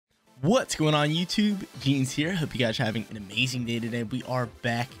What's going on YouTube? Jeans here. Hope you guys are having an amazing day today. We are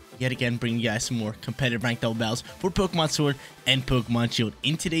back yet again bringing you guys some more competitive ranked double battles for Pokemon Sword and Pokemon Shield.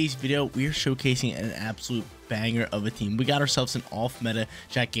 In today's video, we are showcasing an absolute banger of a team. We got ourselves an off-meta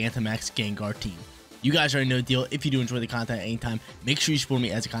Gigantamax Gengar team. You guys already know the deal. If you do enjoy the content at any time, make sure you support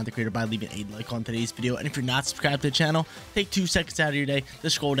me as a content creator by leaving a like on today's video. And if you're not subscribed to the channel, take 2 seconds out of your day to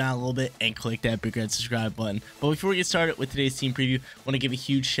scroll down a little bit and click that big red subscribe button. But before we get started with today's team preview, I want to give a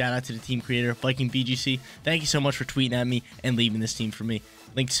huge shout out to the team creator, Viking BGC. Thank you so much for tweeting at me and leaving this team for me.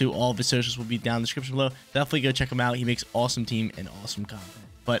 Links to all of his socials will be down in the description below. Definitely go check him out. He makes awesome team and awesome content.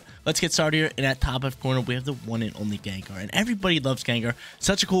 But let's get started here. And at top left corner, we have the one and only Gengar. And everybody loves Gengar.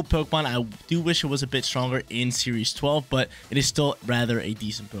 Such a cool Pokemon. I do wish it was a bit stronger in Series 12, but it is still rather a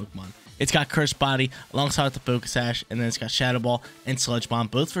decent Pokemon. It's got Curse Body alongside with the Focus Sash, and then it's got Shadow Ball and Sludge Bomb,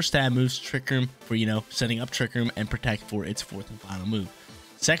 both for stab moves, Trick Room for, setting up Trick Room, and Protect for its fourth and final move.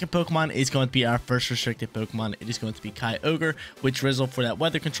 Second Pokemon is going to be our first restricted Pokemon. It is going to be Kyogre with Drizzle for that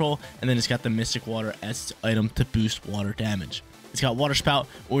weather control, and then it's got the Mystic Water as its item to boost water damage. It's got Water Spout,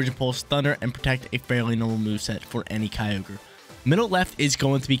 Origin Pulse, Thunder, and Protect, a fairly normal moveset for any Kyogre. Middle left is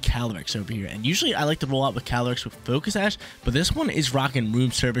going to be Calyrex over here, and usually I like to roll out with Calyrex with Focus Sash, but this one is rocking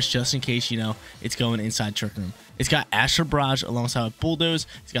Room Service just in case, it's going inside Trick Room. It's got Astral Barrage alongside with Bulldoze,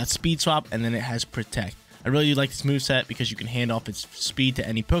 it's got Speed Swap, and then it has Protect. I really do like this moveset because you can hand off its speed to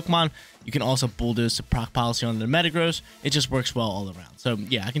any Pokemon. You can also Bulldoze to proc Policy on the Metagross. It just works well all around. So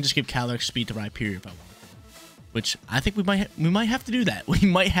yeah, I can just give Calyrex speed to Rhyperior if I want. Which I think we might have to do that. We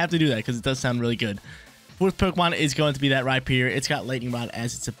might have to do that because it does sound really good. Fourth Pokemon is going to be that Rhyperior. It's got Lightning Rod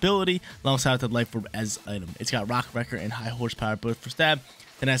as its ability, alongside with the Life Orb as its item. It's got Rock Wrecker and High Horsepower both for stab,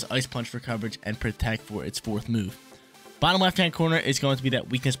 then has Ice Punch for coverage and Protect for its fourth move. Bottom left-hand corner is going to be that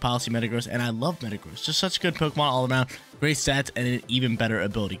Weakness Policy Metagross, and I love Metagross. Just such a good Pokemon all around. Great stats and an even better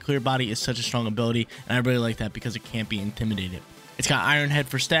ability. Clear Body is such a strong ability, and I really like that because it can't be intimidated. It's got Iron Head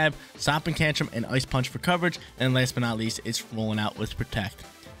for stab, Stomping Tantrum, and Ice Punch for coverage, and last but not least, it's rolling out with Protect.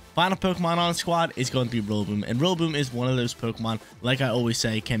 Final Pokemon on the squad is going to be Rillaboom, and Rillaboom is one of those Pokemon, like I always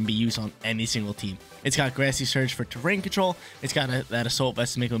say, can be used on any single team. It's got Grassy Surge for terrain control, it's got that Assault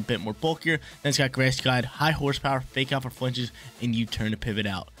Vest to make him a bit more bulkier, then it's got Grassy Guide, High Horsepower, Fake Out for flinches, and U-turn to pivot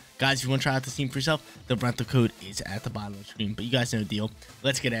out. Guys, if you want to try out this team for yourself, the rental code is at the bottom of the screen. But you guys know the deal.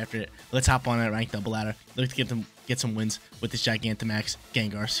 Let's get after it. Let's hop on that ranked double ladder. Let's get some wins with this Gigantamax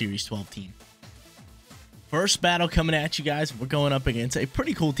Gengar Series 12 team. First battle coming at you guys. We're going up against a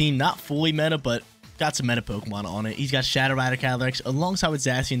pretty cool team. Not fully meta, but got some meta Pokemon on it. He's got Shadow Rider Calyrex alongside with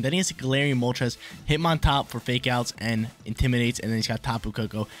Zacian. Then he has a Galarian Moltres, Hitmontop for fake outs and intimidates. And then he's got Tapu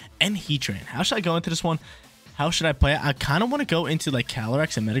Koko and Heatran. How should I go into this one? How should I play it? I kind of want to go into like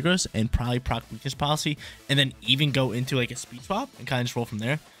Calyrex and Metagross and probably proc Weakness Policy, and then even go into like a Speed Swap and kind of just roll from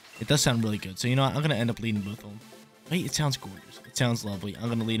there. It does sound really good. So you know what? I'm going to end up leading both of them. Wait, it sounds gorgeous. It sounds lovely. I'm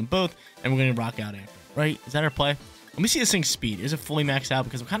going to lead them both, and we're going to rock out after. Right? Is that our play? Let me see this thing's speed. Is it fully maxed out?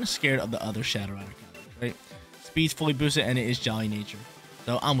 Because I'm kind of scared of the other Shadow Rider Calyrex, right? Speed's fully boosted, and it is Jolly Nature.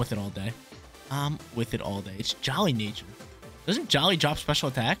 So I'm with it all day. I'm with it all day. It's Jolly Nature. Doesn't Jolly drop special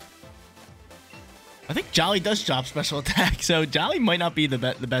attack? I think Jolly does drop special attack, so Jolly might not be the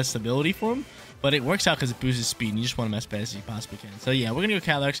best ability for him, but it works out because it boosts his speed, and you just want him as fast as you possibly can. So yeah, we're going to go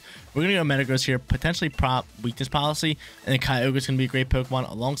Calyrex, we're going to go Metagross here, potentially prop Weakness Policy, and then Kyogre's going to be a great Pokemon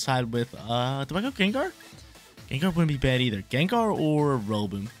alongside with, do I go Gengar? Gengar wouldn't be bad either. Gengar or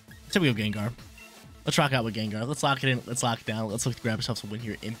Rillaboom? Let's say we go Gengar. Let's rock out with Gengar. Let's lock it in. Let's lock it down. Let's look to grab ourselves a win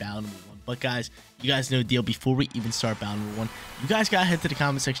here in battle number 1. But guys, you guys know the deal. Before we even start battle number 1, you guys gotta head to the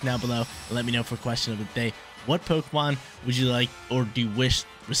comment section down below and let me know for question of the day. What Pokemon would you like or do you wish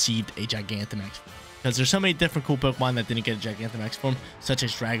received a Gigantamax form? Because there's so many different cool Pokemon that didn't get a Gigantamax form, such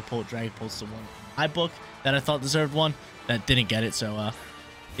as Dragapult. Dragapult's the one in my book that I thought deserved one that didn't get it. So,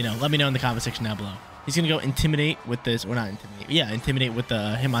 let me know in the comment section down below. He's gonna go Intimidate with this, or not Intimidate. Yeah, Intimidate with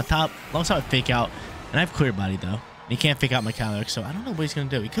him on top, alongside with Fake Out. And I have Clear Body, though. And he can't fake out my Calyrex, so I don't know what he's going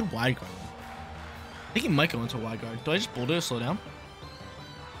to do. He could Wide Guard. I think he might go into a Wide Guard. Do I just Bulldoze slow down?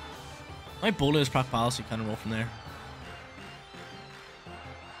 Might Bulldoze proc Policy, kind of roll from there.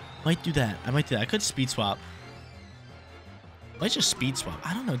 Might do that. I might do that. I could Speed Swap. Might just Speed Swap.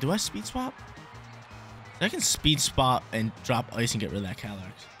 I don't know. Do I Speed Swap? I can Speed Swap and drop Ice and get rid of that Calyrex.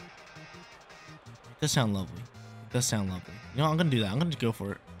 It does sound lovely. It does sound lovely. You know what? I'm going to do that. I'm going to go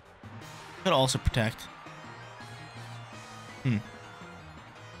for it. Could also Protect.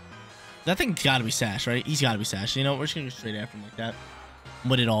 That thing's got to be Sash, right? He's got to be Sash. You know, we're just going to go straight after him like that. I'm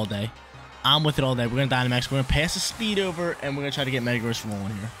with it all day. I'm with it all day. We're going to Dynamax. We're going to pass the speed over, and we're going to try to get Metagross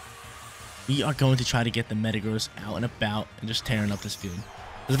rolling here. We are going to try to get the Metagross out and about and just tearing up this field.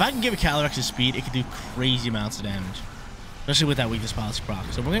 Because if I can give a Calyrex a speed, it can do crazy amounts of damage. Especially with that weakness policy proc.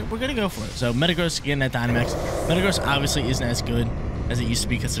 So we're gonna go for it. So Metagross getting that Dynamax. Metagross obviously isn't as good as it used to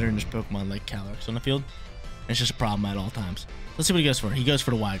be considering there's Pokemon like Calyrex on the field. And it's just a problem at all times. Let's see what he goes for. He goes for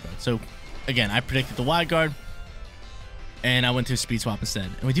the Wide Guard. So again, I predicted the Wide Guard. And I went to a Speed Swap instead.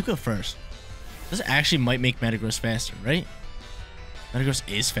 And we do go first. This actually might make Metagross faster, right? Metagross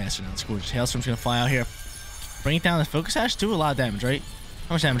is faster now. It's gorgeous. Hailstorm's gonna fly out here. Bring it down. The Focus Sash do a lot of damage, right?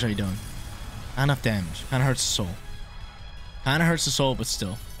 How much damage are you doing? Not enough damage. Kind of hurts the soul. Kind of hurts the soul, but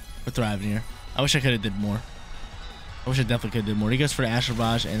still. We're thriving here. I wish I could have did more. I wish I definitely could have did more. He goes for the Astral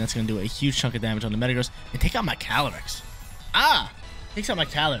Barrage, and that's going to do a huge chunk of damage on the Metagross. And take out my Calyrex. Ah! Takes out my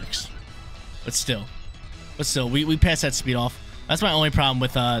Calyrex. But still. We passed that speed off. That's my only problem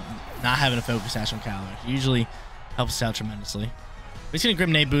with not having a Focus Sash on Calyrex. It usually helps us out tremendously. But he's going to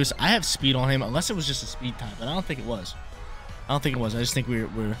Grenade Boost. I have speed on him, unless it was just a speed type, but I don't think it was. I just think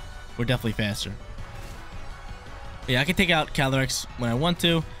we're definitely faster. Yeah, I can take out Calyrex when I want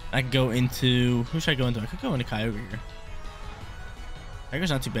to. I can go into... Who should I go into? I could go into Kyogre here. Kyogre's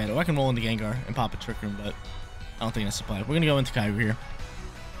not too bad. Or I can roll into Gengar and pop a Trick Room, but I don't think that's the play. We're going to go into Kyogre here.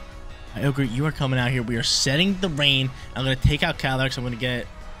 Kyogre, you are coming out here. We are setting the rain. I'm going to take out Calyrex. I'm going to get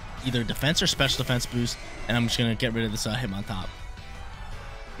either defense or special defense boost. And I'm just going to get rid of this Hitmontop. I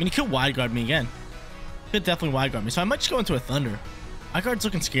mean, he could Wide Guard me again. Could definitely Wide Guard me. So I might just go into a Thunder. Wide Guard's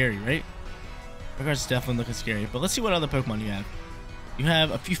looking scary, right? Wide Guard's definitely looking scary. But let's see what other Pokemon you have. You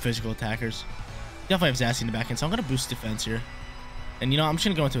have a few physical attackers. You definitely have Zacian in the back end. So I'm going to boost defense here. And you know, I'm just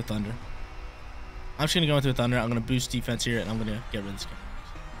going to go into a Thunder. I'm going to boost defense here. And I'm going to get rid of this guy.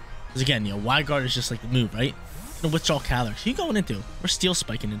 Because again, you know, Wide Guard is just like the move, right? I'm going to withdraw Calyrex. Who you going into? We're Steel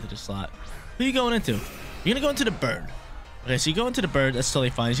Spiking into this slot. Who you going into? You're going to go into the Bird. Okay, so you go into the Bird. That's totally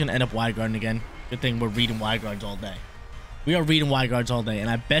fine. He's going to end up Wide Guarding again. Good thing we're reading Wide Guards all day. We are reading Wide Guards all day. And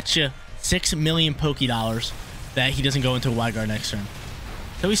I bet you 6 million Poké-Dollars that he doesn't go into a Wide Guard next turn.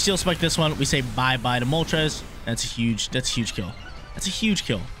 So we Steel Spike this one. We say bye-bye to Moltres. That's a huge kill. That's a huge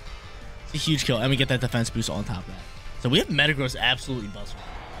kill. It's a huge kill. And we get that defense boost on top of that. So we have Metagross absolutely busted.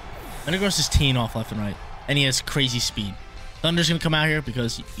 Metagross is teeing off left and right. And he has crazy speed. Thunder's going to come out here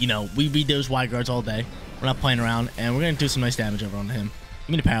because, you know, we read those Wide Guards all day. We're not playing around. And we're going to do some nice damage over on him. Give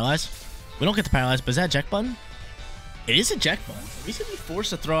me the Paralyze. We don't get the Paralyze, but is that eject button? It is a eject button. He's going to be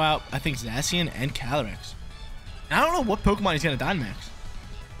forced to throw out, I think, Zacian and Calyrex. And I don't know what Pokemon he's going to Dynamax.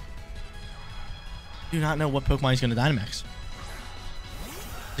 I do not know what Pokemon he's going to Dynamax.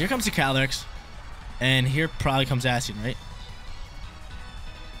 Here comes the Calyrex. And here probably comes Zacian, right?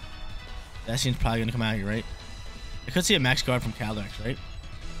 Zacian's probably going to come out here, right? I could see a Max Guard from Calyrex, right?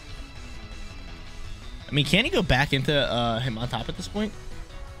 I mean, can he go back into Hitmontop at this point?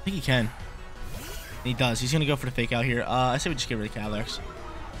 I think he can. And he does. He's going to go for the Fake Out here. I say we just get rid of Calyrex.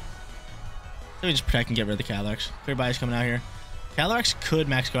 I say we just protect and get rid of the Calyrex. Clear Body's coming out here. Calyrex could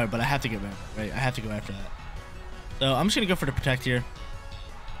Max Guard, but I have to get rid of it, right? I have to go after that. So I'm just going to go for the Protect here.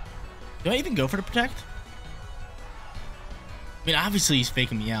 Do I even go for the Protect? I mean, obviously he's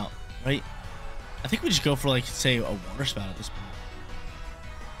faking me out, right? I think we just go for, like, say, a Water Spout at this point.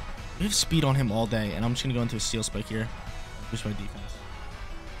 We have speed on him all day, and I'm just going to go into a Steel Spike here. Boost my defense.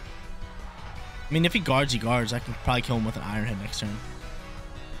 I mean, if he guards, he guards. I can probably kill him with an Iron Head next turn.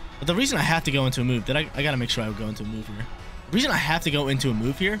 But the reason I have to go into a move, I got to make sure I go into a move here. The reason I have to go into a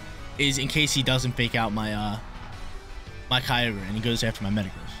move here is in case he doesn't fake out my my Kyogre and he goes after my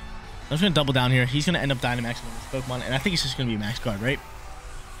Metagross. I'm just going to double down here. He's going to end up Dynamaxing on this Pokemon, and I think it's just going to be a Max Guard, right?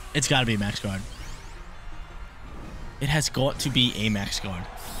 It's got to be a Max Guard. It has got to be a Max Guard.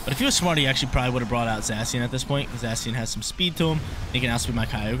 But if he was smart, he actually probably would have brought out Zacian at this point, because Zacian has some speed to him. He can outspeed my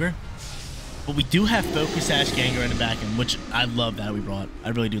Kyogre. But we do have Focus Sash Gengar in the back end, which I love that we brought. I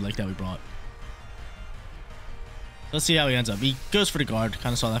really do like that we brought. Let's see how he ends up. He goes for the guard.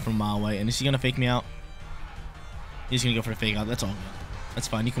 Kind of saw that from a mile away. And is he going to fake me out? He's going to go for the fake out. That's all good. That's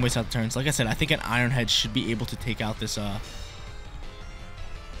fine. You can waste out the turns. Like I said, I think an Iron Head should be able to take out this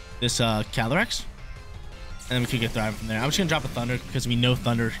Calyrex. And then we could get thriving from there. I'm just going to drop a Thunder because we know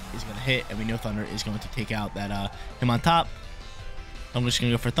Thunder is going to hit. And we know Thunder is going to take out that Hitmontop. I'm just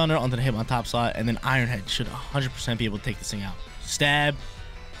going to go for Thunder onto the Hitmontop slot. And then Iron Head should 100% be able to take this thing out. Stab.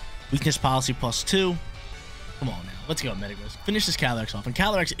 Weakness Policy +2. Come on now. Let's go, Metagross. Finish this Calyrex off. And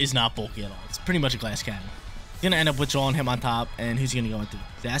Calyrex is not bulky at all. It's pretty much a glass cannon. He's going to end up withdrawing him on top. And who's he going to go into?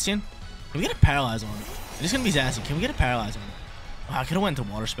 Zacian? Can we get a Paralyze on him? It's going to be Zacian. Can we get a Paralyze on him? Oh, I could have went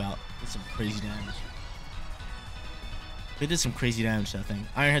into Water Spout. Did some crazy damage. We did some crazy damage to that thing.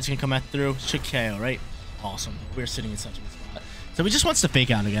 Iron Head's going to come back through. Should KO, right? Awesome. We're sitting in such a good spot. So he just wants to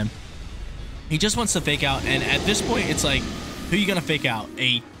fake out again. He just wants to fake out. And at this point, it's like, Who are you gonna fake out?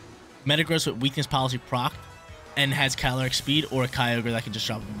 A Metagross with weakness policy proc and has caloric speed, or a Kyogre that can just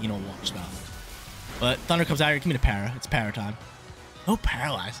drop, you know, water spout. But Thunder comes out here. Give me the para. It's para time. No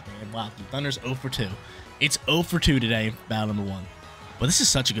paralyzed, man. Wow, dude, Thunder's 0 for 2. It's 0 for 2 today, battle number 1. But this is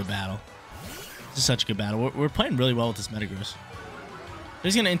such a good battle. This is such a good battle. We're playing really well with this Metagross.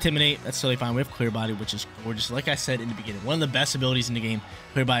 He's going to Intimidate. That's totally fine. We have Clear Body, which is gorgeous. Like I said in the beginning, one of the best abilities in the game.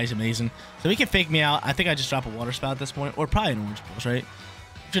 Clear Body is amazing. So he can fake me out. I think I just drop a Water Spout at this point, or probably an Orange Pulse, right?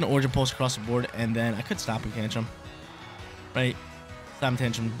 I'm just going to Origin Pulse across the board, and then I could Stomping Tantrum, right? Stomping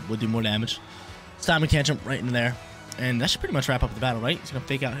Tantrum would do more damage. Stomping Tantrum right in there. And that should pretty much wrap up the battle, right? He's going to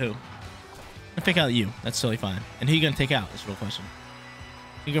fake out who? He's going to fake out you. That's totally fine. And who are you going to take out? That's the real question.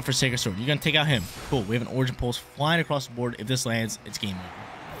 You go for Sacred Sword. You're going to take out him. Cool. We have an Origin Pulse flying across the board. If this lands, it's game over.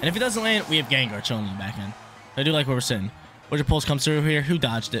 And if it doesn't land, we have Gengar chilling in the back end. I do like where we're sitting. Origin Pulse comes through here. Who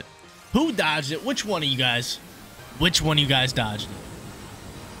dodged it? Who dodged it? Which one of you guys? Which one of you guys dodged it?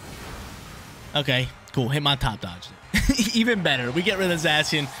 Okay, cool. Hitmontop dodged it. Even better. We get rid of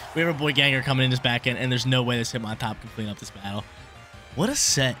Zacian. We have our boy Gengar coming in this back end, and there's no way this Hitmontop can clean up this battle. What a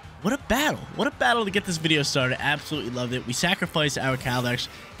set. What a battle. What a battle to get this video started. Absolutely loved it. We sacrificed our Calyrex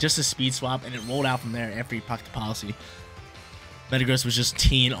just a speed swap, and it rolled out from there after he procced the policy. Metagross was just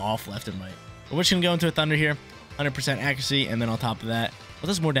teeing off left and right. But we're just going to go into a Thunder here. 100% accuracy, and then on top of that, what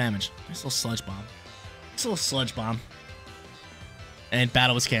does more damage? Nice little Sludge Bomb. Nice little Sludge Bomb. And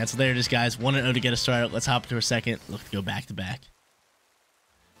battle was canceled. There it is, guys. 1-0 to get us started. Let's hop into our second. Look to go back to back.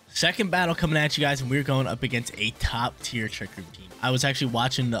 Second battle coming at you guys, and we're going up against a top-tier Trick Room team. I was actually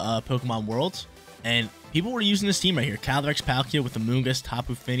watching the Pokemon Worlds, and people were using this team right here. Calyrex, Palkia with the Moongus,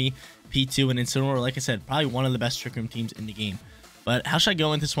 Tapu Fini, P2, and Incineroar. Like I said, probably one of the best Trick Room teams in the game. But how should I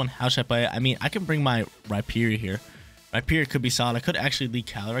go into this one? How should I play it? I mean, I can bring my Rhyperior here. Rhyperior could be solid. I could actually lead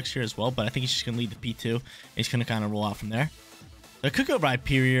Calyrex here as well, but I think he's just going to lead the P2. And he's going to kind of roll out from there. So I could go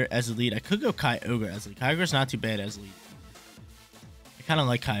Rhyperior as the lead. I could go Kyogre as the lead. Kyogre's not too bad as lead. I kind of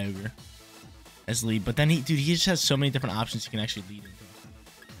like Kyogre as lead, but then he just has so many different options he can actually lead into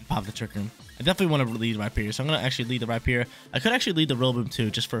and pop the Trick Room. I definitely want to lead Rhyperior, so I'm going to actually lead the Rhyperior. I could actually lead the Rillaboom too,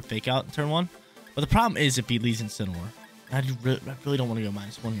 just for a fake out in turn 1. But the problem is if he leads Incineroar. I really don't want to go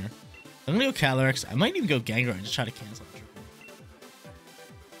 -1 here. I'm going to go Calyrex. I might even go Gengar and just try to cancel the Trick Room.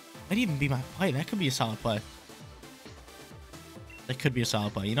 Might even be my play. That could be a solid play. That could be a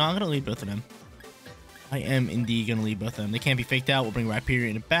solid play. You know, I'm going to lead both of them. I am indeed going to lead both of them. They can't be faked out. We'll bring Rhyperior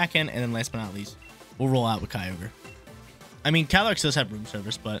in the back end. And then last but not least, we'll roll out with Kyogre. I mean, Calyrex does have room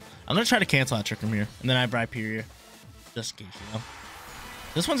service, but I'm going to try to cancel that Trick Room here. And then I have Rhyperior. Just in case, you know.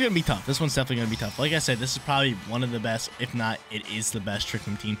 This one's going to be tough. This one's definitely going to be tough. Like I said, this is probably one of the best, if not, it is the best Trick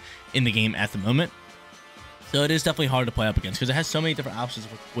Room team in the game at the moment. So it is definitely hard to play up against because it has so many different options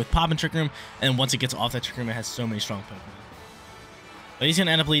with popping Trick Room. And once it gets off that Trick Room, it has so many strong Pokemon. But he's going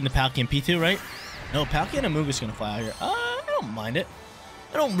to end up leading the Palkia and P2, right? No, Palkia and Amoonguss going to fly out here. I don't mind it.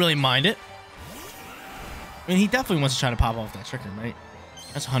 I don't really mind it. I mean, he definitely wants to try to pop off that Trick Room, right?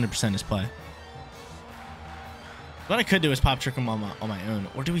 That's 100% his play. What I could do is pop Trick Room on my own.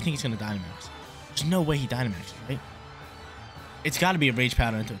 Or do we think he's going to Dynamax? There's no way he Dynamaxes, right? It's got to be a Rage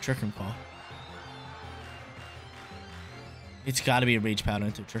Powder into a Trick Room call. It's got to be a Rage Powder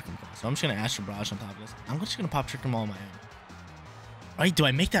into a Trick Room call. So I'm just going to Astral Barrage on top of this. I'm just going to pop Trick Room all on my own. Right? Do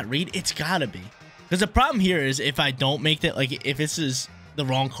I make that read? It's got to be. Because the problem here is if I don't make that, like if this is the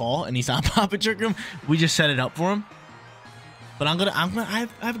wrong call and he's not popping Trick Room, we just set it up for him. But I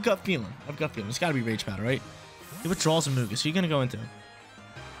have a gut feeling. I have a gut feeling. It's got to be Rage Powder, right? He withdraws Amoonguss. So you're going to go into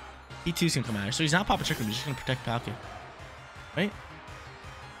P2's going to come out here. So he's not popping Trick Room. He's just going to protect Palkia. Right?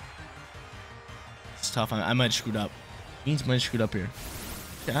 It's tough. I might have screwed up. Beans might have screwed up here.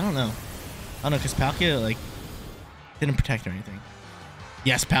 Yeah, I don't know. I don't know because Palkia, like, didn't protect or anything.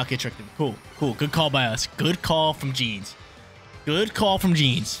 Yes, Palkia tricked him. Cool. Cool. Good call by us. Good call from Jeans. Good call from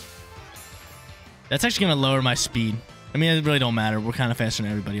Jeans. That's actually going to lower my speed. I mean, it really don't matter. We're kind of faster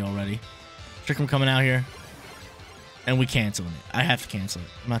than everybody already. Trick Room coming out here. And we canceling it. I have to cancel it.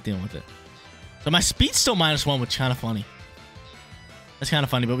 I'm not dealing with it. So my speed's still -1, which is kind of funny. That's kind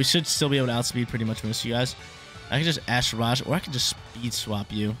of funny, but we should still be able to outspeed pretty much most of you guys. I can just Astral Barrage, or I can just Speed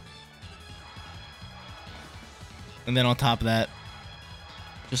Swap you. And then on top of that,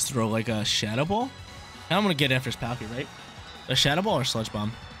 just throw like a Shadow Ball. Now I'm going to get after his Palkia, right? A Shadow Ball or Sludge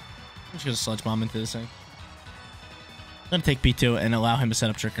Bomb? I'm just going to Sludge Bomb into this thing. I'm going to take P2 and allow him to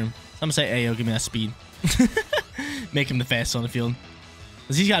set up Trick Room. So I'm going to say, hey, yo, give me that speed. Make him the fastest on the field.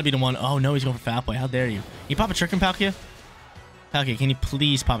 Because he's got to be the one. Oh, no, he's going for Foul Play. How dare you? Can you pop a Trick Room, Palkia? Palkia, can you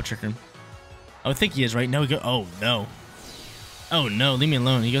please pop a Trick Room? I would think he is, right? No, he go. Oh, no. Oh, no. Leave me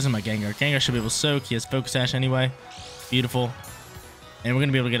alone. He goes in my Gengar. Gengar should be able to soak. He has Focus Sash anyway. Beautiful. And we're going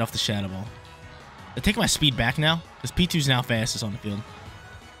to be able to get off the Shadow Ball. I take my speed back now, because P2 is now fastest on the field.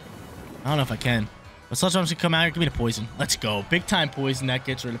 I don't know if I can. But Sludge Bomb's going to come out here. Give me the poison. Let's go. Big time poison. That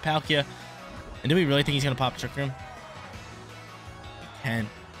gets rid of Palkia. And do we really think he's going to pop Trick Room?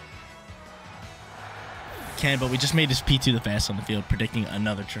 Can, but we just made this P2 the fastest on the field, predicting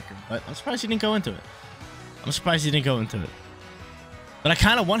another Trick Room. But I'm surprised he didn't go into it. But I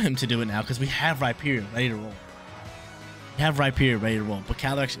kind of want him to do it now, because we have Rhyperior ready to roll. But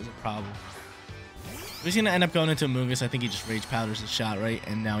Calyrex is a problem. He's going to end up going into Amoonguss. I think he just Rage Powders his shot, right?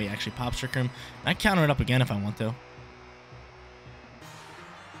 And now he actually pops Trick Room. I can counter it up again if I want to.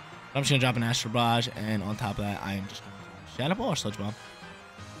 I'm just going to drop an Astral Barrage, and on top of that, I am just going to Shadow Ball or Sludge Bomb.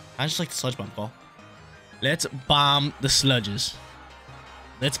 I just like the Sludge Bomb call. Let's bomb the Sludges.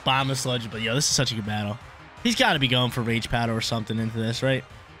 But yo, this is such a good battle. He's got to be going for Rage Powder or something into this, right?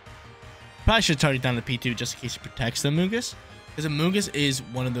 Probably should target down the P2 just in case he protects the Amoonguss. Because Amoonguss is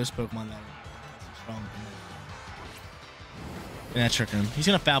one of those Pokemon that are strong in that Trick Room. He's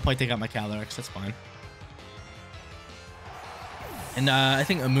going to Foul Play, take out my Calyrex. That's fine. And I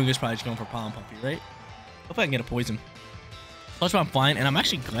think Amoonguss probably just going for Pollen Puppy, right? Hope I can get a Poison. Sludge Bomb fine, and I'm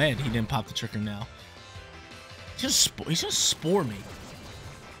actually glad he didn't pop the Trick Room now. He's gonna spore me.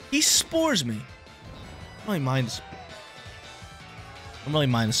 He spores me. I don't really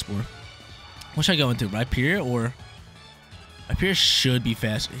mind the spore. What should I go into? Rhyperior or Rhyperior should be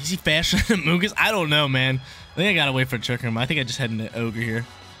faster. Is he faster than Amoonguss? I don't know, man. I think I gotta wait for a Trick Room. I think I just head into Ogre here.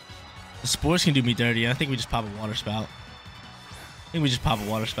 The spores can do me dirty. I think we just pop a Water Spout. Get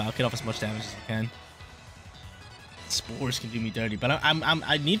off as much damage as we can. Spores can do me dirty, but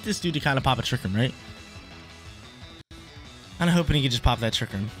I need this dude to kind of pop a Trick Room, right? Kind of hoping he could just pop that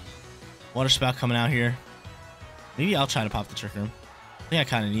Trick Room. Water Spout coming out here. Maybe I'll try to pop the Trick Room. I think I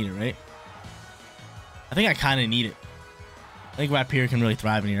kind of need it, right? I think Rhyperior can really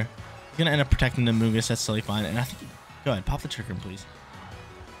thrive in here. He's going to end up protecting the Amoonguss. That's totally fine. And I think... Go ahead. Pop the Trick Room, please.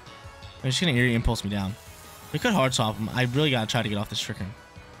 I'm just going to Eerie Impulse me down. We could Hard Swap him. I really got to try to get off this Trick Room.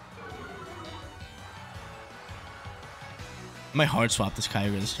 I might Hard Swap this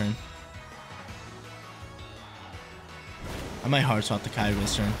Kyogre this turn.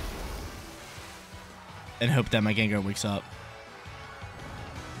 And hope that my Gengar wakes up.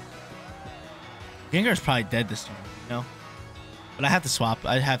 Gengar's probably dead this turn, you know? But I have to swap. him,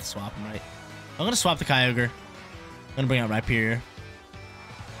 right? I'm going to swap the Kyogre. I'm going to bring out Rhyperior.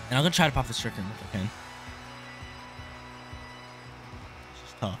 And I'm going to try to pop this Trick Room if I can. This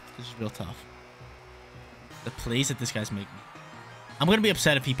is tough. This is real tough. The plays that this guy's making. I'm going to be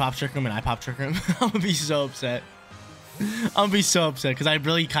upset if he pops Trick Room and I pop Trick Room. I'm going to be so upset. Because I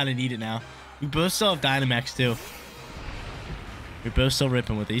really kind of need it now. We both still have Dynamax too. We're both still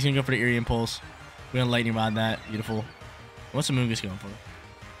ripping with it. He's going to go for the Eerie Impulse. We're going to Lightning Rod that. Beautiful. What's Amoonguss going for?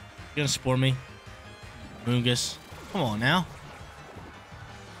 He's going to Spore me. Amoonguss. Come on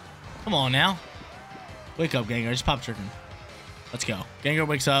now. Wake up, Gengar. Just pop Trick Room. Let's go. Gengar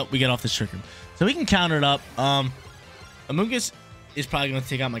wakes up. We get off this Trick Room. So we can counter it up. Amoonguss is probably going to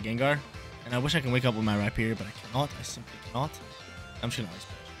take out my Gengar. And I wish I can wake up with my Rhyperior, but I cannot. I simply cannot. I'm just going to Ice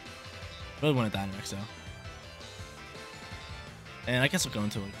Punch. Really want a Dynamax, though. And I guess I'll go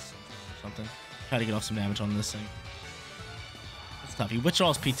into like something. Try to get off some damage on this thing. It's tough. He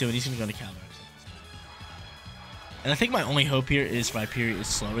withdraws P2, and he's going to go to Calyrex. And I think my only hope here is Rhyperior is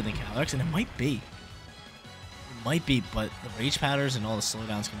slower than Calyrex, and it might be. But the Rage Powders and all the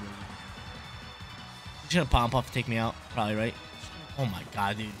slowdowns can really... He's going to Pollen Puff to take me out, probably, right? Oh my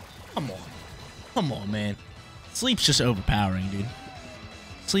god, dude. Come on, man. Sleep's just overpowering, dude.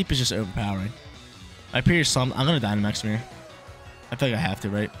 Sleep is just overpowering. Rhyperior's slump. I'm going to Dynamax him here. I feel like I have to,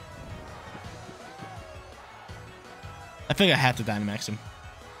 right? I feel like I have to Dynamax him.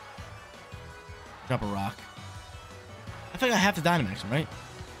 Drop a rock. I feel like I have to Dynamax him, right?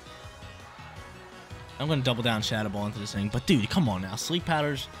 I'm going to double down Shadow Ball into this thing. But, dude, come on now. Sleep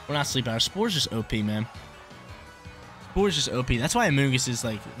Powders. Or not Sleep Powders. Spore's just OP, man. Spore's just OP. That's why Amoonguss is,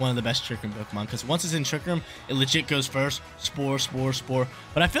 like, one of the best Trick Room Pokemon. Because once it's in Trick Room, it legit goes first. Spore, Spore, Spore.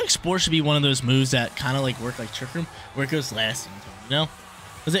 But I feel like Spore should be one of those moves that kind of, like, work like Trick Room. Where it goes last, you know?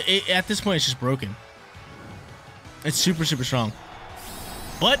 Because at this point, it's just broken. It's super, super strong.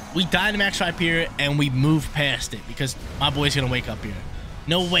 But we Dynamax Rhyperior, and we move past it. Because my boy's going to wake up here.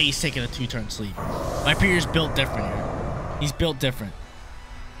 No way he's taking a 2-turn sleep. Rhyperior's built different here. He's built different.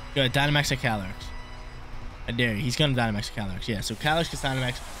 Go ahead, Dynamax at Calyrex. I dare you. He's going to Dynamax at Calyrex. Yeah, so Calyrex gets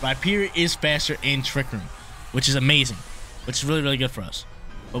Dynamax. Rhyperior is faster in Trick Room, which is amazing. Which is really, really good for us.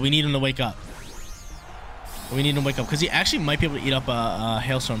 But we need him to wake up. Because he actually might be able to eat up a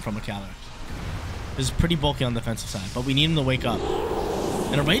Hailstorm from a Calyrex. This is pretty bulky on the defensive side, but we need him to wake up.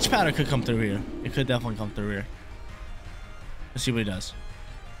 And a Rage Powder could come through here. It could definitely come through here. Let's see what he does.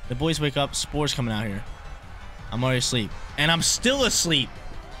 The boys wake up. Spore's coming out here. I'm already asleep. And I'm still asleep.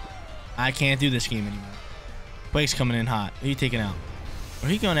 I can't do this game anymore. Quake's coming in hot. Who are you taking out? Or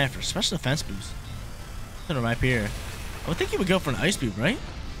are you going after? Special defense boost. Put him right here. I would think he would go for an ice beam, right?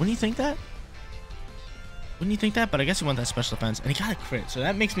 Wouldn't you think that? Wouldn't you think that? But I guess he wants that special defense. And he got a crit. So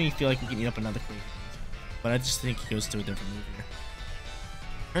that makes me feel like we can eat up another crit. But I just think he goes to a different move here.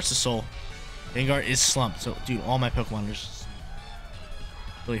 Hurts the soul. Gengar is slumped. So, dude, all my Pokemon are just...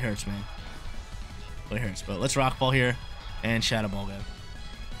 Really hurts, man. Really hurts. But let's Rock Ball here. And Shadow Ball go.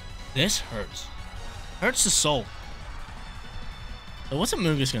 This hurts. Hurts the soul. So what's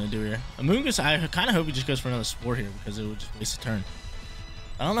Amoonguss going to do here? Amoonguss, I kind of hope he just goes for another Spore here because it would just waste a turn.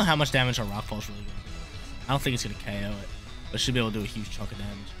 I don't know how much damage our Rock Ball is really going to do. I don't think it's going to KO it. But it should be able to do a huge chunk of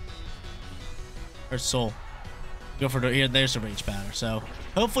damage. Hurts soul. Go for the, here. There's the Rage Powder. So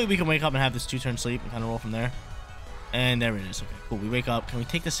hopefully we can wake up and have this 2-turn sleep and kind of roll from there. And there it is. Okay, cool. We wake up. Can we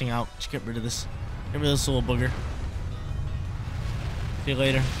take this thing out? Just get rid of this. Get rid of this little booger. See you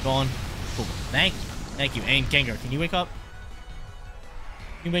later. Gone. Cool. Thank you. Thank you. And Gengar, can you wake up?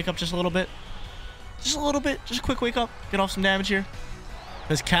 Can you wake up just a little bit? Just a little bit. Just a quick wake up. Get off some damage here.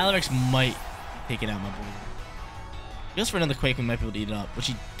 Because Calyrex might take it out, my boy. He goes for another Quake, we might be able to eat it up, which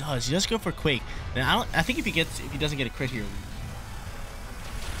he does. He does go for a Quake. And I think if he doesn't get a crit here,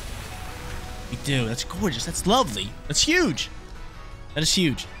 we do. That's gorgeous. That's lovely. That's huge. That is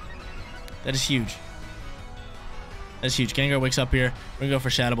huge. That is huge. That is huge. Gengar wakes up here. We're gonna go for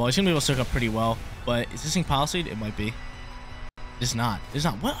Shadow Ball. He's gonna be able to soak up pretty well. But is this thing Policyed? It might be. It's not. It's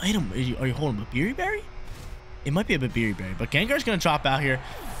not. What item are you holding? A Beery Berry? It might be a Beery Berry. But Gengar's gonna drop out here.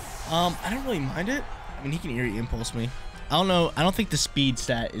 I don't really mind it. I mean, he can Eerie Impulse me. I don't know. I don't think the speed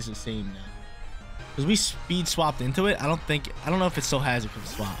stat is the same now. Because we speed swapped into it. I don't know if it still has it from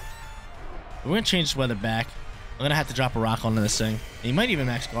swap. But we're going to change this weather back. I'm going to have to drop a rock onto this thing. And he might even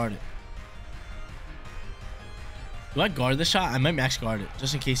max guard it. Do I guard this shot? I might max guard it.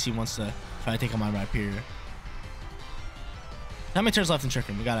 Just in case he wants to try to take on my Rhyperior. How many turns left in Trick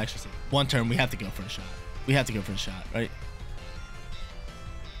Room? We got to actually see. One turn. We have to go for a shot. We have to go for a shot, right?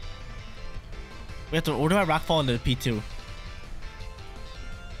 We have to, or do I Rock Fall into P2?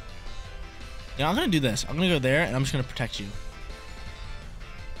 Yeah, I'm going to do this. I'm going to go there, and I'm just going to protect you.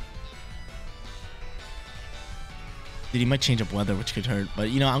 Dude, he might change up weather, which could hurt. But,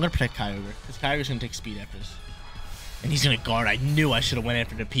 you know, I'm going to protect Kyogre. Because Kyogre's going to take speed after this. And he's going to guard. I knew I should have went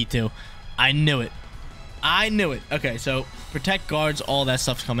after the P2. I knew it. I knew it. Okay, so protect, guards, all that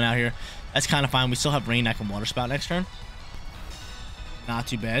stuff's coming out here. That's kind of fine. We still have Rain that can Water Spout next turn. Not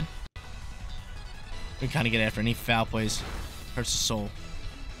too bad. We kind of get after any foul plays. Hurts the soul.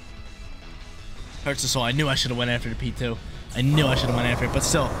 Hurts the soul. I knew I should have went after the P2. I knew I should have went after it. But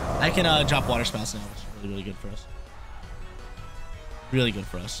still, I can drop Water Spouts now, which is really, really good for us. Really good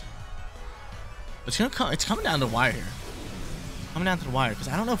for us. But it's coming down to the wire here. Coming down to the wire. Because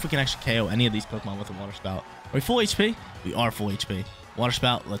I don't know if we can actually KO any of these Pokemon with a Water Spout. Are we full HP? We are full HP. Water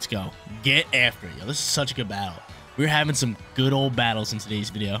Spout, let's go. Get after it. Yo, this is such a good battle. We're having some good old battles in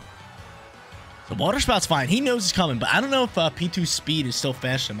today's video. The Water Spout's fine. He knows it's coming, but I don't know if P2's speed is still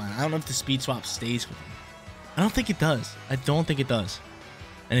faster than mine. I don't know if the speed swap stays with him. I don't think it does. I don't think it does.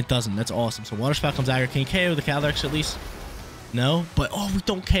 And it doesn't. That's awesome. So Water Spout comes out here. Can you KO the Calyrex at least? No? But, oh, we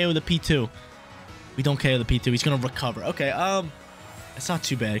don't KO the P2. We don't KO the P2. He's going to recover. Okay, it's not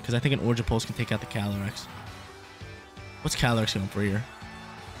too bad because I think an Origin Pulse can take out the Calyrex. What's Calyrex going for here?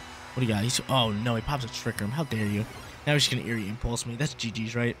 What do you got? Oh, no, he pops a Trick Room. How dare you? Now he's just going to Eerie Impulse me. That's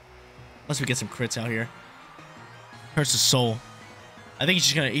GG's, right? Unless we get some crits out here. Hurts his soul. I think he's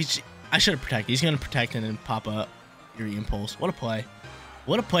just going to... I should have protected. He's going to protect and then pop a Eerie Impulse. What a play.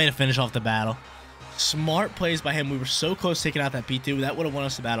 What a play to finish off the battle. Smart plays by him. We were so close to taking out that P2. That would have won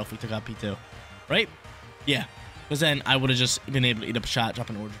us the battle if we took out P2. Right? Yeah. Because then I would have just been able to eat up a shot, drop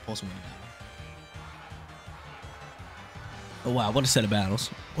an Origin Pulse, and win the battle. Oh, wow. What a set of battles.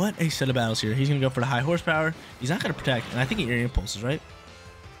 What a set of battles here. He's going to go for the high horsepower. He's not going to protect. And I think he Eerie Impulses, right?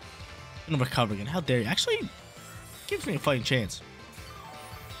 I'm going to recover again. How dare you? Actually, gives me a fighting chance.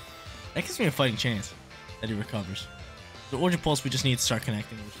 That gives me a fighting chance that he recovers. The Origin Pulse, we just need to start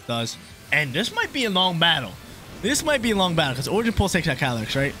connecting, which it does. And this might be a long battle. This might be a long battle because Origin Pulse takes out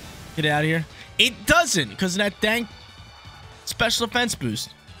Calyrex, right? Get it out of here. It doesn't because of that dang special defense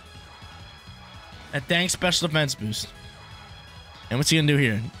boost. That dang special defense boost. And what's he going to do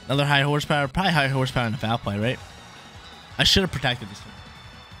here? Another high horsepower? Probably high horsepower in the foul play, right? I should have protected this turn.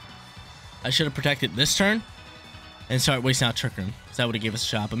 I should have protected this turn and start wasting out Trick Room because that would have gave us a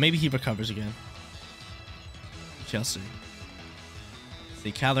shot. But maybe he recovers again. Shall see.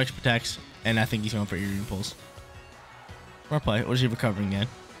 See, Calyrex protects, and I think he's going for Eerie Impulse. Smart play. Or is he recovering again?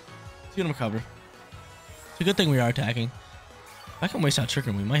 He's going to recover. It's a good thing we are attacking. If I can waste out Trick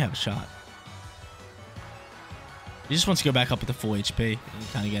Room, we might have a shot. He just wants to go back up with the full HP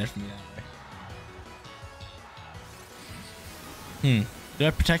and kind of get it from me that way. Do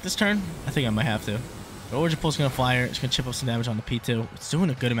I protect this turn? I think I might have to. The Origin Pulse is going to fire. It's going to chip up some damage on the P2. It's doing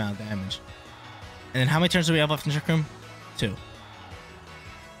a good amount of damage. And then how many turns do we have left in Trick Room? 2.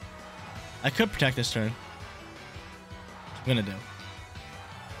 I could protect this turn. I'm going to do.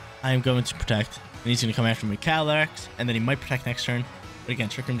 I am going to protect. And he's going to come after me with Calyrex. And then he might protect next turn. But again,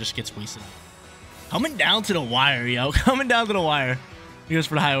 Trick Room just gets wasted. Coming down to the wire, yo. Coming down to the wire. He goes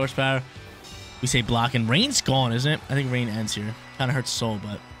for the high horsepower. We say block. And Rain's gone, isn't it? I think Rain ends here. Kind of hurts Soul,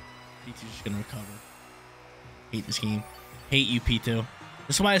 but P2's just going to recover. Hate this game. Hate you, P2.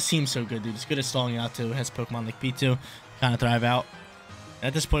 This is why it seems so good, dude. It's good at stalling out, too. It has Pokemon like P2. Kind of thrive out. And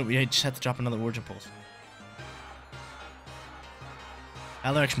at this point, we just have to drop another Origin Pulse.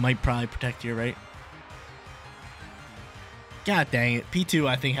 Calyrex might probably protect here, right? God dang it. P2,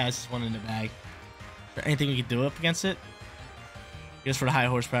 I think, has this one in the bag. Is there anything we can do up against it? He goes for the high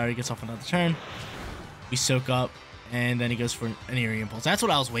horsepower. He gets off another turn. We soak up. And then he goes for an Eerie Impulse. That's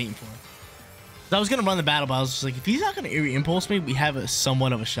what I was waiting for. I was going to run the battle, but I was just like, if he's not going to Eerie Impulse me, we have a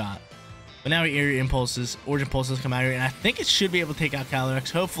somewhat of a shot. But now he Eerie Impulses. Origin Pulses come out here. And I think it should be able to take out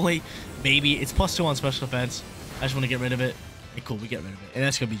Calyrex. Hopefully. Maybe. It's +2 on special defense. I just want to get rid of it. Okay, cool. We get rid of it. And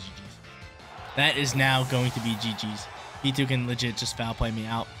that's going to be GG's. That is now going to be GG's. P2 can legit just foul play me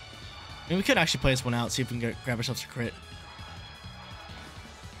out. I mean, we could actually play this one out, see if we can grab ourselves a crit.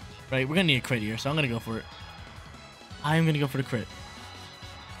 Right, we're going to need a crit here, so I'm going to go for it. I am going to go for the crit.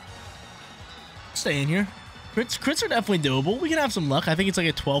 Stay in here. Crits are definitely doable. We can have some luck. I think it's like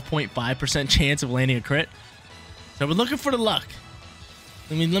a 12.5% chance of landing a crit. So we're looking for the luck.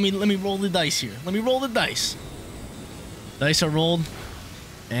 Let me roll the dice here. Let me roll the dice. Dice are rolled.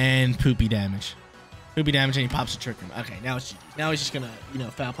 And poopy damage. Poopy damage, and he pops a Trick Room. Okay, now it's GG's. Now he's just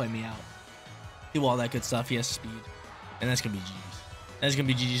gonna, foul play me out. Do all that good stuff. He has speed. And that's gonna be GG's. That's gonna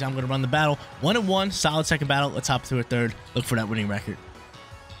be GG's. I'm gonna run the battle. 1-1, solid second battle. Let's hop to a third. Look for that winning record.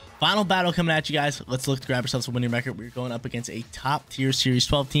 Final battle coming at you guys. Let's look to grab ourselves a winning record. We're going up against a top tier Series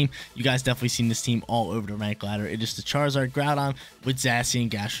 12 team. You guys definitely seen this team all over the rank ladder. It is the Charizard, Groudon with Zacian,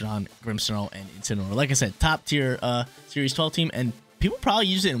 Gastrodon, Grimmsnarl, and Incineroar. Like I said, top tier Series 12 team, and people probably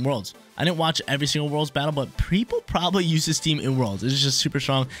use it in Worlds. I didn't watch every single Worlds battle, but people probably use this team in Worlds. It's just super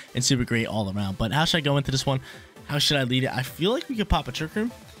strong and super great all around. But how should I go into this one? How should I lead it? I feel like we could pop a Trick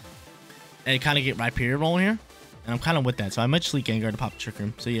Room and kind of get Rhyperior rolling here. And I'm kind of with that, so I might just lead Gengar to pop the Trick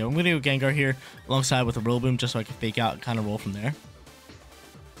Room. So yeah, I'm going to go Gengar here alongside with a Rillaboom just so I can fake out and kind of roll from there.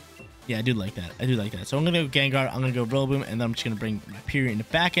 Yeah, I do like that. I do like that. So I'm going to go Gengar, I'm going to go Rillaboom, and then I'm just going to bring Rhyperior in the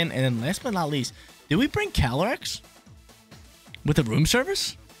back end. And then last but not least, did we bring Calyrex with a room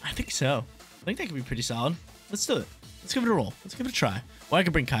service? I think so. I think that could be pretty solid. Let's do it. Let's give it a roll. Let's give it a try. Or I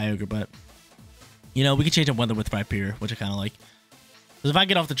could bring Kyogre, but, we could change up weather with Rhyperior, which I kind of like. Because if I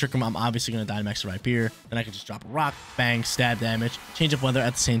get off the Trick Room, I'm obviously going to Dynamax the Rhyperior. Then I can just drop a rock, bang, stab damage, change up weather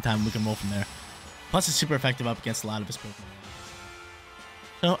at the same time. We can roll from there. Plus, it's super effective up against a lot of his Pokemon.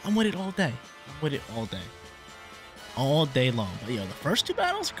 So, I'm with it all day. I'm with it all day. All day long. But, the first 2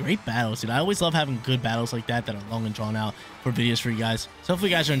 battles, great battles, dude. I always love having good battles like that are long and drawn out for videos for you guys. So,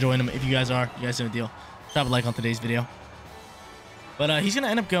 hopefully you guys are enjoying them. If you guys are, you guys know the deal. Drop a like on today's video. But, he's going to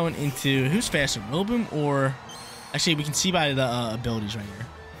end up going into, who's faster, Rillaboom or... Actually, we can see by the abilities right here.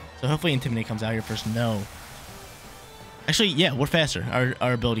 So hopefully Intimidate comes out here first. No. Actually, yeah, we're faster.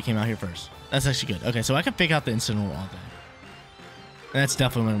 Our ability came out here first. That's actually good. Okay, so I can fake out the Incineroar all day. And that's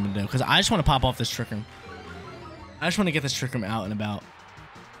definitely what I'm going to do. Because I just want to pop off this Trick Room. I just want to get this Trick Room out and about.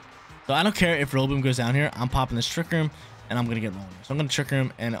 So I don't care if Rillaboom goes down here. I'm popping this Trick Room, and I'm going to get rolling. So I'm going to Trick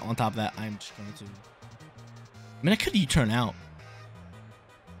Room, and on top of that, I'm just going to... I mean, I could U-turn out.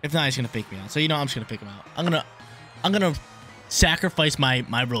 If not, he's going to fake me out. So, I'm just going to fake him out. I'm gonna sacrifice my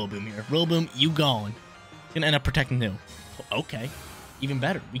Rillaboom here. Rillaboom, you going. Gonna end up protecting him. Okay. Even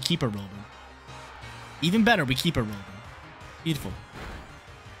better. We keep our Rillaboom. Even better, we keep our Rillaboom. Beautiful.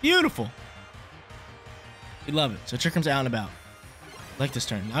 Beautiful. We love it. So Trick Room's out and about. I like this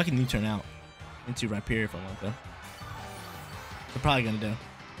turn. Now I can U-turn out into Rhyperior if I want to. We're probably gonna do.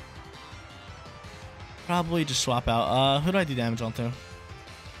 Probably just swap out. Who do I do damage on to?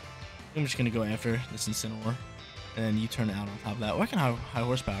 I'm just gonna go after this Incineroar. And then you turn it out on top of that. Or I can have high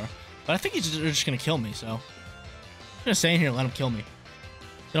horsepower. But I think they're just going to kill me, so... I'm going to stay in here and let him kill me.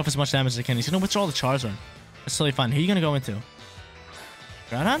 Get off as much damage as I can. He's going to withdraw the Charizard. That's totally fine. Who are you going to go into?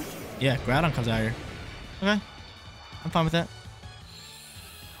 Groudon? Yeah, Groudon comes out here. Okay. I'm fine with that.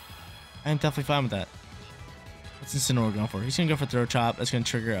 I am definitely fine with that. What's Incineroar going for? He's going to go for Throw Chop. That's going to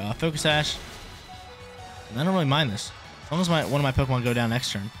trigger Focus Sash. And I don't really mind this. As long as one of my Pokemon go down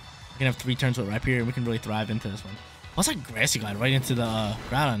next turn, we can have 3 turns with Rhyperior, and we can really thrive into this one. Plus, like Grassy Glide right into the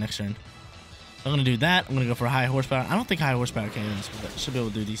Groudon next turn. So I'm going to do that. I'm going to go for High Horsepower. I don't think High Horsepower can do this, but should be able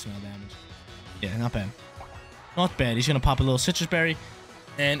to do a decent amount of damage. Yeah, not bad. Not bad. He's going to pop a little Citrus Berry.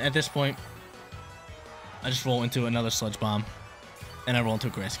 And at this point, I just roll into another Sludge Bomb. And I roll into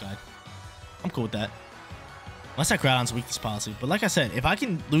a Grassy Glide. I'm cool with that. Unless that Groudon's weakness policy. But like I said, if I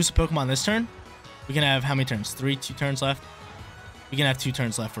can lose a Pokemon this turn, we can have how many turns? 2 turns left? We can have 2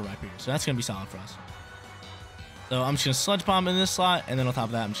 turns left for Rhyperior. So that's going to be solid for us. So I'm just going to Sludge Bomb in this slot. And then on top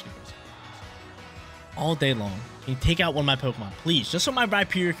of that, I'm just going to go all day long. Can you take out one of my Pokemon, please? Just so my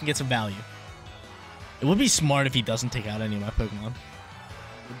Rhyperior can get some value. It would be smart if he doesn't take out any of my Pokemon.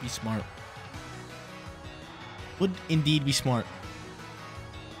 It would be smart. Would indeed be smart.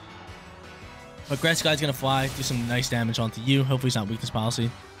 But Grassy Glide's going to fly, do some nice damage onto you. Hopefully it's not weakness policy.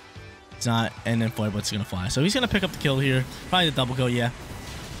 It's not, and then Flyblit's going to fly. So he's going to pick up the kill here. Probably the double kill, yeah.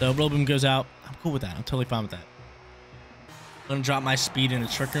 So Rillaboom goes out. I'm cool with that. I'm totally fine with that. I'm going to drop my speed into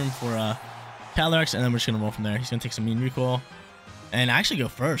Trick Room for Calyrex, and then we're just going to roll from there. He's going to take some mean recoil. And I actually go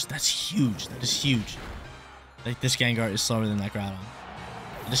first. That's huge. That is huge. Like, this Gengar is slower than that Groudon.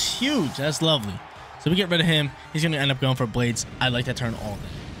 That is huge. That's lovely. So we get rid of him. He's going to end up going for Blades. I like that turn all day.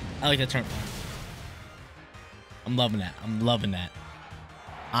 I like that turn all day. I'm loving that. I'm loving that.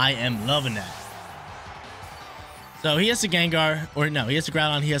 I am loving that. So he has the Gengar, or no, he has the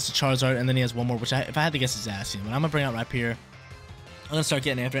Groudon, he has the Charizard, and then he has one more, which if I had to guess is Zacian. But I'm going to bring out Rhyperior. I'm going to start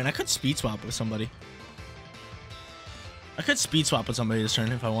getting after it, and I could Speed Swap with somebody. I could Speed Swap with somebody this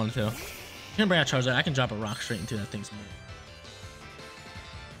turn if I wanted to. I'm going to bring out Charizard. I can drop a rock straight into that thing's move.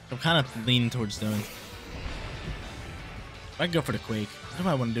 So I'm kind of leaning towards doing. I can go for the Quake. What do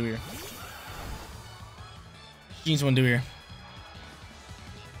I want to do here? Jeans want to do here.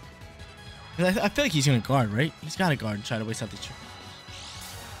 I feel like he's going to guard, right? He's got to guard and try to waste out the trick.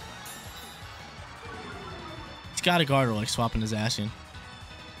 He's got to guard or like swapping his Zacian.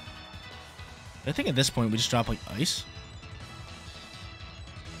 I think at this point we just drop like Ice.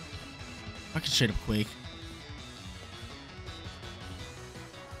 I could straight up Quake.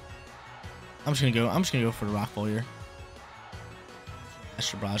 I'm just gonna go for the Rock Ball here.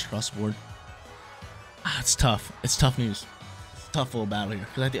 Extra Barrage across the board. Ah, it's tough. It's tough news. It's a tough little battle here.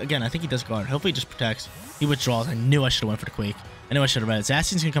 Because I think he does guard. Hopefully he just protects. He withdraws. I knew I should have went for the Quake. I knew I should have read it.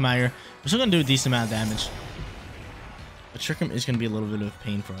 Zacian's gonna come out here. We're still gonna do a decent amount of damage. But Trick Room is gonna be a little bit of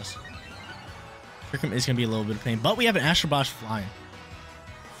pain for us. Trick Room is gonna be a little bit of pain. But we have an Astral Barrage flying.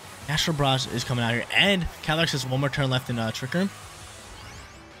 Astral Barrage is coming out here. And Calyrex has one more turn left in Trick Room.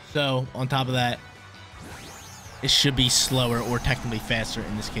 So, on top of that, it should be slower or technically faster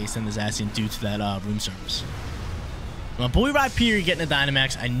in this case than the Zacian due to that room service. My boy Rhyperior getting a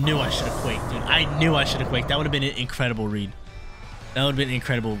Dynamax. I knew I should have Quaked, dude. I knew I should have Quaked. That would have been an incredible read. That would have been an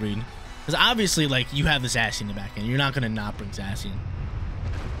incredible read. Because obviously, like, you have the Zacian in the back end. You're not going to not bring Zacian.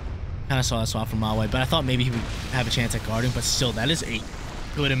 Kind of saw that swap from a mile away, but I thought maybe he would have a chance at guarding. But still, that is a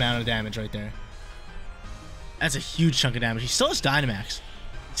good amount of damage right there. That's a huge chunk of damage. He still has Dynamax.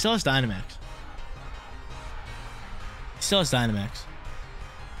 He still has Dynamax. He still has Dynamax.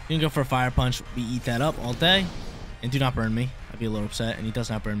 You can go for a Fire Punch. We eat that up all day. And do not burn me. I'd be a little upset. And he does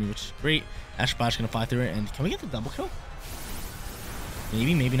not burn me, which is great. Astral Barrage going to fly through it. And can we get the double kill?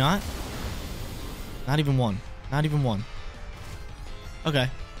 Maybe, maybe not. Not even one. Not even one. Okay.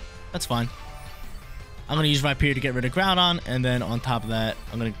 That's fine. I'm going to use Rhyperior to get rid of Groudon. And then on top of that,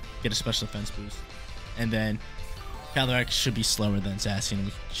 I'm going to get a special defense boost. And then Calyrex should be slower than Zacian. And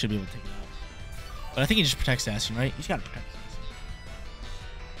we should be able to take it out. But I think he just protects Zacian, right? He's got to protect Zacian.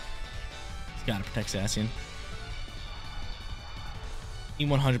 He's got to protect Zacian. He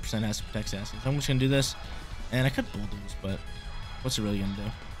 100% has to protect Zacian. So I'm just going to do this. And I could Bulldoze, but what's it really going to do?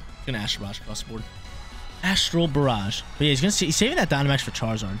 He's going to Astral Barrage across the board. Astral Barrage. But yeah, he's saving that Dynamax for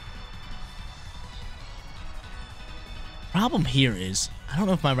Charizard. Problem here is, I don't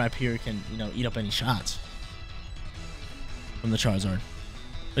know if my Rhyperior can, eat up any shots from the Charizard.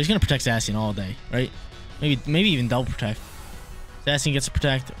 But he's going to protect Zacian all day, right? Maybe even double protect. Zacian gets to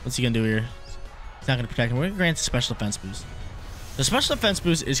protect. What's he going to do here? He's not going to protect him. We're going to grant a special defense boost. The special defense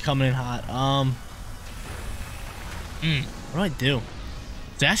boost is coming in hot. What do I do?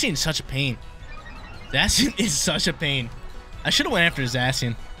 Zacian is such a pain. Zacian is such a pain. I should have went after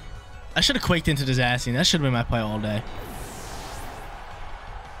Zacian. I should have Quaked into the Zacian. That should have been my play all day.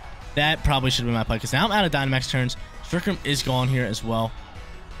 That probably should have been my play, because now I'm out of Dynamax turns. Trick Room is gone here as well.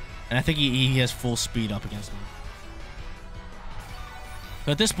 And I think he has full speed up against me.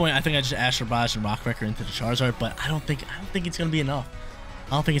 So at this point, I think I just Astral Barrage and Rock Wrecker into the Charizard, but I don't think it's gonna be enough.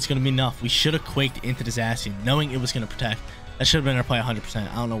 I don't think it's gonna be enough. We should have Quaked into the Zacian, knowing it was gonna protect. That should have been our play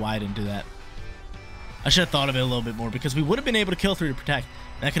 100%. I don't know why I didn't do that. I should have thought of it a little bit more because we would have been able to kill through to protect.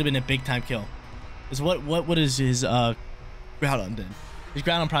 That could have been a big time kill. Because what is his Groudon did? His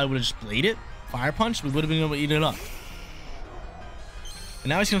Groudon probably would have just bladed, Fire Punch. We would have been able to eat it up. And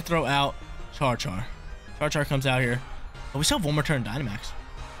now he's gonna throw out Char. Char comes out here. Oh, we still have one more turn Dynamax.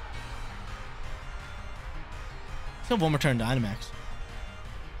 Still have one more turn Dynamax.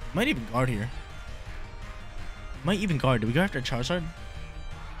 Might even guard here. Might even guard. Do we go after Charizard?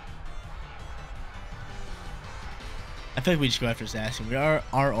 I feel like we just go after Zacian. We are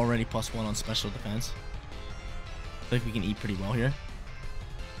already +1 on special defense. I feel like we can eat pretty well here.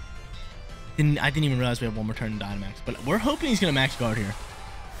 I didn't even realize we have one more turn in Dynamax. But we're hoping he's going to max guard here.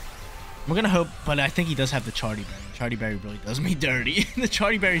 We're going to hope, but I think he does have the Charty Berry. Charty Berry really does me dirty. The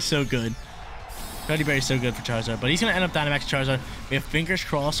Charty Berry's so good. Charty Berry's so good for Charizard. But he's going to end up Dynamax Charizard. We have fingers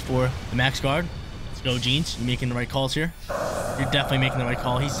crossed for the max guard. Let's go, Jeans. You're making the right calls here. You're definitely making the right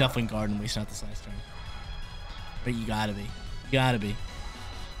call. He's definitely guarding wasting out this last turn. But you gotta be. You gotta be.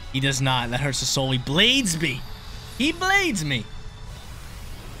 He does not. That hurts his soul. He blades me. He blades me.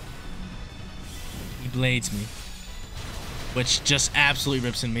 He blades me. Which just absolutely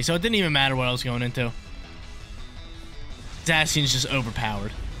rips into me. So it didn't even matter what I was going into. Zacian's just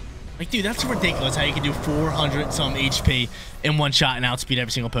overpowered. Like, dude, that's ridiculous how you can do 400 some HP in one shot and outspeed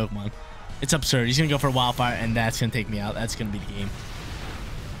every single Pokemon. It's absurd. He's gonna go for a Wildfire, and that's gonna take me out. That's gonna be the game.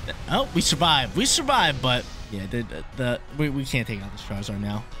 Oh, we survived. We survived, but yeah, we can't take out this Charizard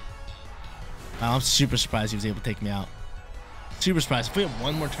now. I'm super surprised he was able to take me out. Super surprised. If we had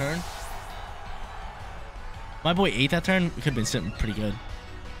one more turn, my boy ate that turn. We could have been sitting pretty good.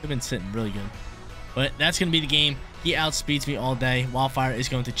 Could have been sitting really good. But that's gonna be the game. He outspeeds me all day. Wildfire is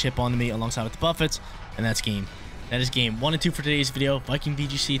going to chip onto me alongside with the Buffets, and that's game. That is game 1 and 2 for today's video. Viking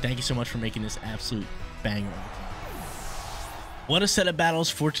VGC, thank you so much for making this absolute banger. What a set of battles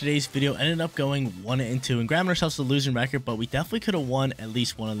for today's video. Ended up going 1 and 2 and grabbing ourselves the losing record, but we definitely could have won at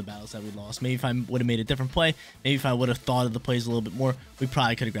least one of the battles that we lost. Maybe if I would have made a different play, maybe if I would have thought of the plays a little bit more, we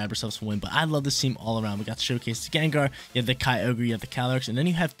probably could have grabbed ourselves a win. But I love this team all around. We got to showcase the Gengar, you have the Kyogre, you have the Calyrex, and then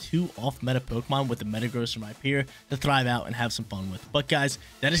you have 2 off-meta Pokemon with the Metagross and Rhyperior to thrive out and have some fun with. But guys,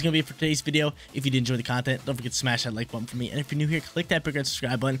 that is going to be it for today's video. If you did enjoy the content, don't forget to smash that like button for me. And if you're new here, click that big red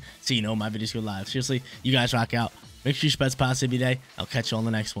subscribe button so you know my videos go live. Seriously, you guys rock out. Make sure you spread positive every day. I'll catch you on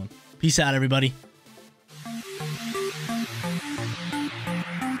the next one. Peace out, everybody.